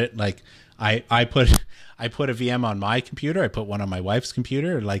things about it. Like I put a VM on my computer. I put one on my wife's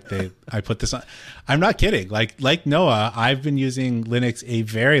computer. I put this on. I'm not kidding. Like Noah, I've been using Linux a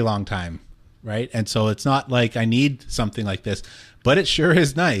very long time, right? And so it's not like I need something like this, but it sure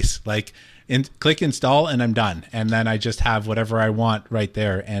is nice. Like, click install and I'm done, and then I just have whatever I want right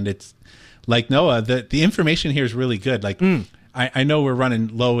there. And it's like Noah. The information here is really good. Like. I know we're running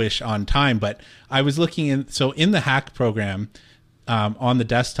lowish on time, but I was looking in the hack program. On the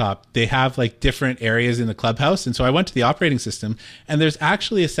desktop, they have like different areas in the Clubhouse. And so I went to the operating system, and there's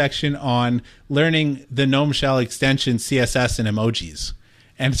actually a section on learning the GNOME Shell extension, CSS, and emojis.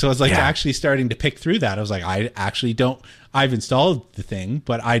 And so I was like actually starting to pick through that. I was like, I've installed the thing,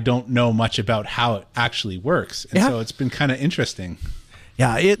 but I don't know much about how it actually works. And so it's been kind of interesting.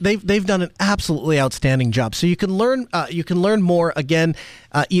 Yeah, they've done an absolutely outstanding job. So you can learn more again,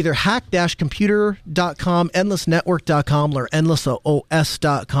 either hack-computer.com, endlessnetwork.com, or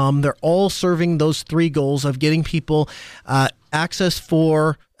endlessos.com. They're all serving those three goals of getting people access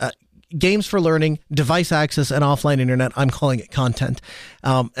for games for learning, device access, and offline internet. I'm calling it content.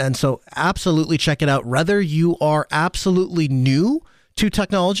 And so absolutely check it out. Whether you are absolutely new to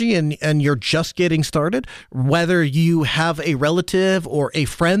technology and you're just getting started, whether you have a relative or a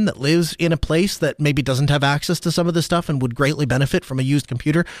friend that lives in a place that maybe doesn't have access to some of this stuff and would greatly benefit from a used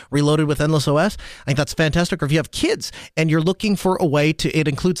computer reloaded with Endless OS, I think that's fantastic. Or if you have kids and you're looking for a way to, it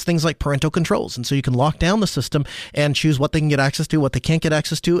includes things like parental controls. And so you can lock down the system and choose what they can get access to, what they can't get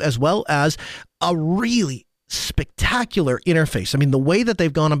access to, as well as a really spectacular interface. I mean, the way that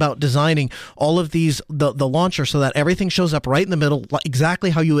they've gone about designing all of these, the launcher, so that everything shows up right in the middle, exactly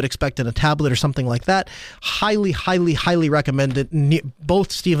how you would expect in a tablet or something like that. Highly, highly, highly recommended.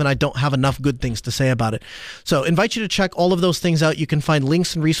 Both Steve and I don't have enough good things to say about it. So invite you to check all of those things out. You can find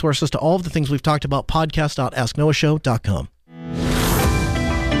links and resources to all of the things we've talked about, podcast.asknoahshow.com.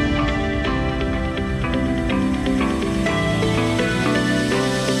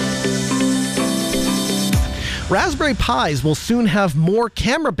 Raspberry Pis will soon have more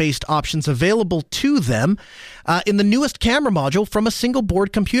camera-based options available to them in the newest camera module from a single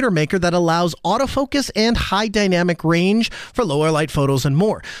board computer maker that allows autofocus and high dynamic range for lower light photos and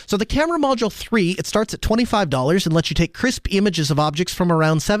more. So the camera module 3, it starts at $25 and lets you take crisp images of objects from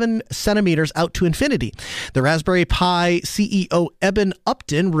around 7 centimeters out to infinity. The Raspberry Pi CEO Eben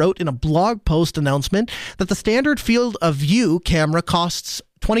Upton wrote in a blog post announcement that the standard field of view camera costs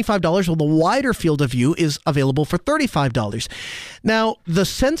 $25, while the wider field of view is available for $35. Now, the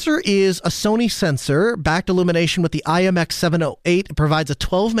sensor is a Sony sensor, backed illumination with the IMX708. It provides a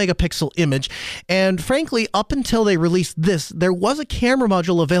 12 megapixel image. And frankly, up until they released this, there was a camera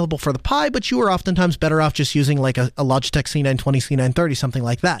module available for the Pi, but you were oftentimes better off just using like a Logitech C920, C930, something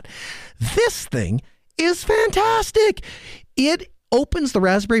like that. This thing is fantastic. It opens the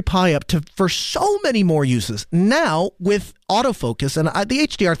Raspberry Pi up for so many more uses. Now, with autofocus, and the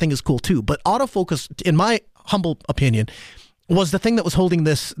HDR thing is cool too, but autofocus, in my humble opinion, was the thing that was holding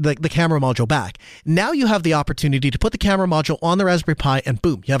the camera module back. Now you have the opportunity to put the camera module on the Raspberry Pi and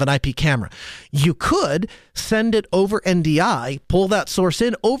boom, you have an IP camera. You could send it over NDI, pull that source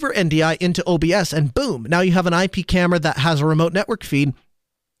in over NDI into OBS, and boom, now you have an IP camera that has a remote network feed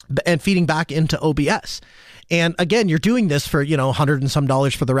and feeding back into OBS. And again, you're doing this for, $100 and some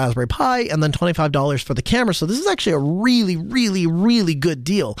for the Raspberry Pi and then $25 for the camera. So this is actually a really, really, really good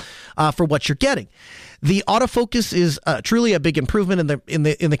deal for what you're getting. The autofocus is truly a big improvement in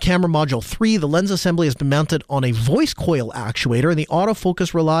the camera module 3. The lens assembly has been mounted on a voice coil actuator, and the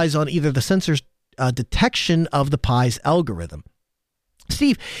autofocus relies on either the sensor's detection of the Pi's algorithm.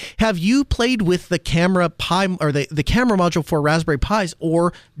 Steve, have you played with the camera Pi or the camera module for Raspberry Pis,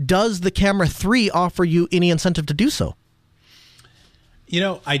 or does the camera 3 offer you any incentive to do so?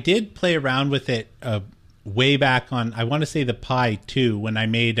 I did play around with it way back on, I want to say the Pi 2, when I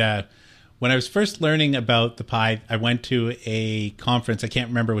made, when I was first learning about the Pi, I went to a conference, I can't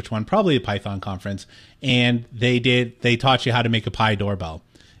remember which one, probably a Python conference, and they taught you how to make a Pi doorbell.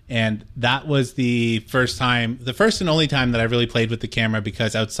 And that was the first and only time that I really played with the camera,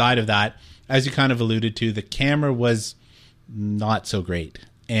 because outside of that, as you kind of alluded to, the camera was not so great.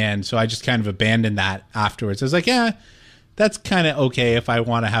 And so I just kind of abandoned that afterwards. I was like, yeah, that's kind of okay if I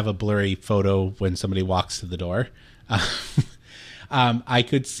want to have a blurry photo when somebody walks to the door. I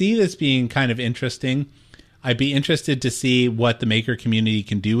could see this being kind of interesting. I'd be interested to see what the maker community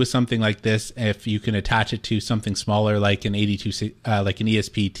can do with something like this. If you can attach it to something smaller, like an like an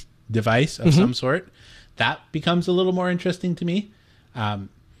ESP device of some sort, that becomes a little more interesting to me. I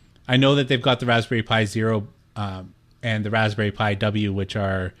know that they've got the Raspberry Pi Zero and the Raspberry Pi W, which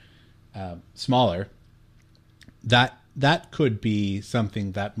are smaller. That could be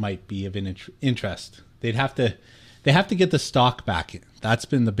something that might be of an interest. They have to get the stock back in. That's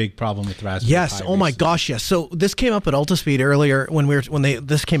been the big problem with Raspberry Pi. Yes. Oh my gosh. Yes. So this came up at Altispeed earlier when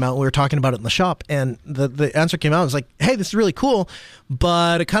this came out. We were talking about it in the shop, and the answer came out. It was like, hey, this is really cool,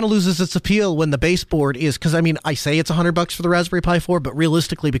 but it kind of loses its appeal when the baseboard is, because I say it's $100 for the Raspberry Pi 4, but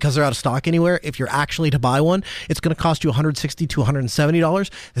realistically, because they're out of stock anywhere, if you're actually to buy one, it's going to cost you $160 to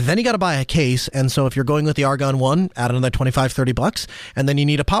 $170. Then you got to buy a case, and so if you're going with the Argon One, add another $25-$30, and then you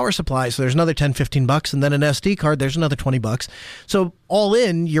need a power supply, so there's another $10-$15, and then an SD card, there's another $20. So all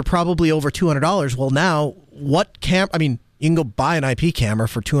in, you're probably over $200. Well, now you can go buy an IP camera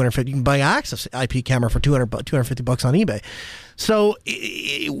for $250. You can buy an Axis IP camera for $250 on eBay. So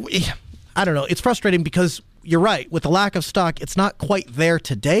I don't know. It's frustrating because you're right. With the lack of stock, it's not quite there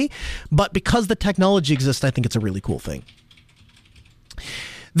today. But because the technology exists, I think it's a really cool thing.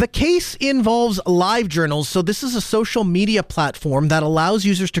 The case involves LiveJournals. So this is a social media platform that allows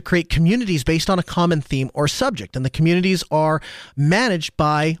users to create communities based on a common theme or subject. And the communities are managed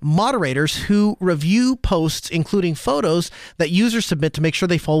by moderators who review posts, including photos that users submit to make sure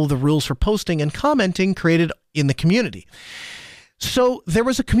they follow the rules for posting and commenting created in the community. So there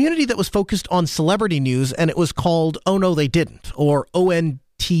was a community that was focused on celebrity news, and it was called Oh No They Didn't, or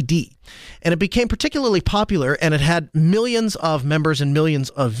ONTD. And it became particularly popular, and it had millions of members and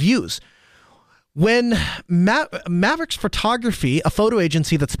millions of views. When Mavericks Photography, a photo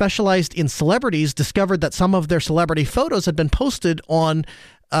agency that specialized in celebrities, discovered that some of their celebrity photos had been posted on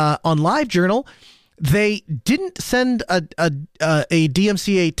LiveJournal, they didn't send a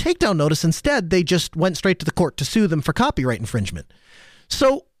DMCA takedown notice. Instead, they just went straight to the court to sue them for copyright infringement.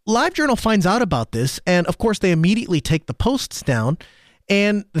 So LiveJournal finds out about this, and of course they immediately take the posts down,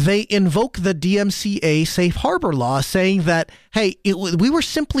 and they invoke the DMCA safe harbor law, saying that, hey, we were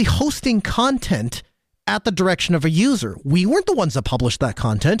simply hosting content at the direction of a user. We weren't the ones that published that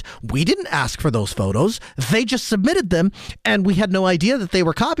content. We didn't ask for those photos. They just submitted them, and we had no idea that they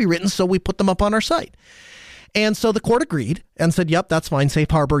were copywritten, so we put them up on our site. And so the court agreed and said, yep, that's fine, safe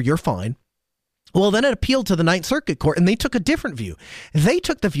harbor, you're fine. Well, then it appealed to the Ninth Circuit Court, and they took a different view. They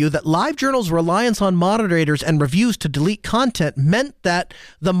took the view that LiveJournal's reliance on moderators and reviews to delete content meant that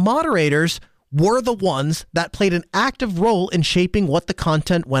the moderators were the ones that played an active role in shaping what the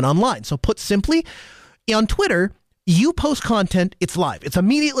content went online. So put simply, on Twitter, you post content, it's live. It's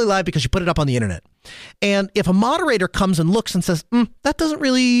immediately live because you put it up on the internet. And if a moderator comes and looks and says, that doesn't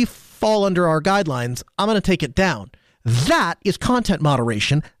really fall under our guidelines, I'm going to take it down. That is content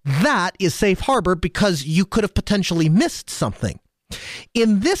moderation. That is safe harbor because you could have potentially missed something.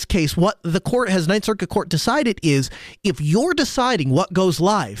 In this case, what the Ninth Circuit Court decided is if you're deciding what goes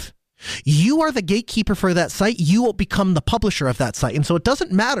live, you are the gatekeeper for that site. You will become the publisher of that site. And so it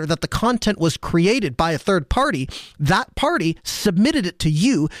doesn't matter that the content was created by a third party. That party submitted it to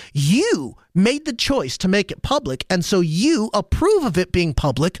you. You made the choice to make it public. And so you approve of it being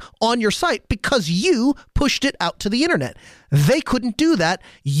public on your site because you pushed it out to the internet. They couldn't do that.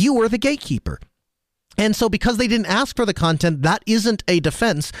 You were the gatekeeper. And so because they didn't ask for the content, that isn't a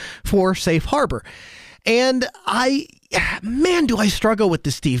defense for safe harbor. And man, do I struggle with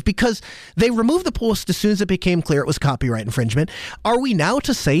this, Steve, because they removed the post as soon as it became clear it was copyright infringement. Are we now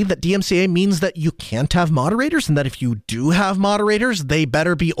to say that DMCA means that you can't have moderators, and that if you do have moderators, they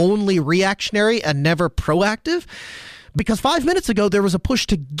better be only reactionary and never proactive? Because 5 minutes ago, there was a push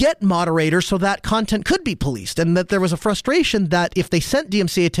to get moderators so that content could be policed, and that there was a frustration that if they sent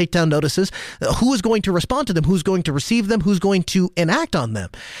DMCA takedown notices, who is going to respond to them? Who's going to receive them? Who's going to enact on them?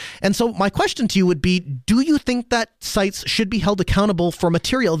 And so my question to you would be, do you think that sites should be held accountable for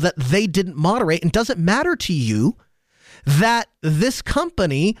material that they didn't moderate? And does it matter to you that this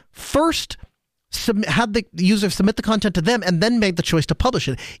company first had the user submit the content to them and then made the choice to publish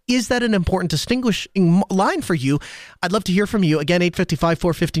it? Is that an important distinguishing line for you? I'd love to hear from you. Again,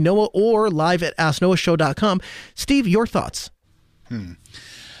 855-450-NOAH or live at AskNoahShow.com. Steve, your thoughts?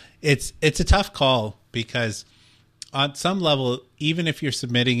 It's a tough call because on some level, even if you're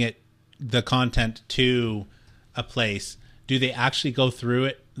submitting the content to a place, do they actually go through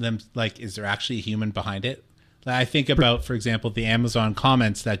it? Like, is there actually a human behind it? I think about, for example, the Amazon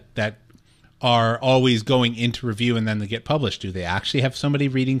comments that are always going into review and then they get published. Do they actually have somebody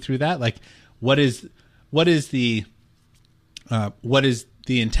reading through that? Like, what is the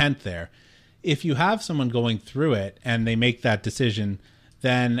intent there? If you have someone going through it and they make that decision,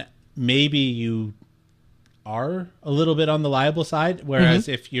 then maybe you are a little bit on the liable side. Whereas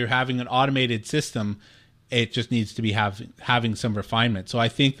if you're having an automated system, it just needs to be having some refinement. So I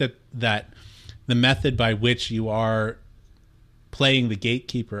think that the method by which you are playing the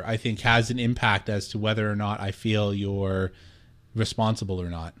gatekeeper, I think, has an impact as to whether or not I feel you're responsible or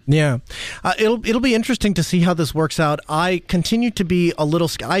not. Yeah. It'll be interesting to see how this works out. I continue to be a little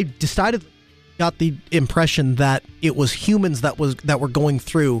I got the impression that it was humans that were going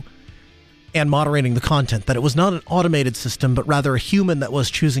through and moderating the content, that it was not an automated system, but rather a human that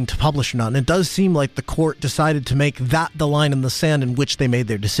was choosing to publish or not. And it does seem like the court decided to make that the line in the sand in which they made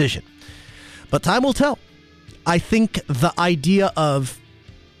their decision. But time will tell. I think the idea of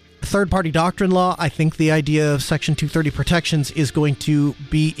third-party doctrine law, I think the idea of Section 230 protections is going to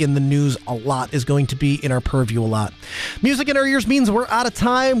be in the news a lot, is going to be in our purview a lot. Music in our ears means we're out of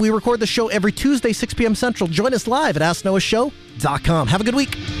time. We record the show every Tuesday, 6 p.m. Central. Join us live at AskNoahShow.com. Have a good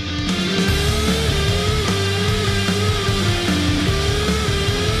week.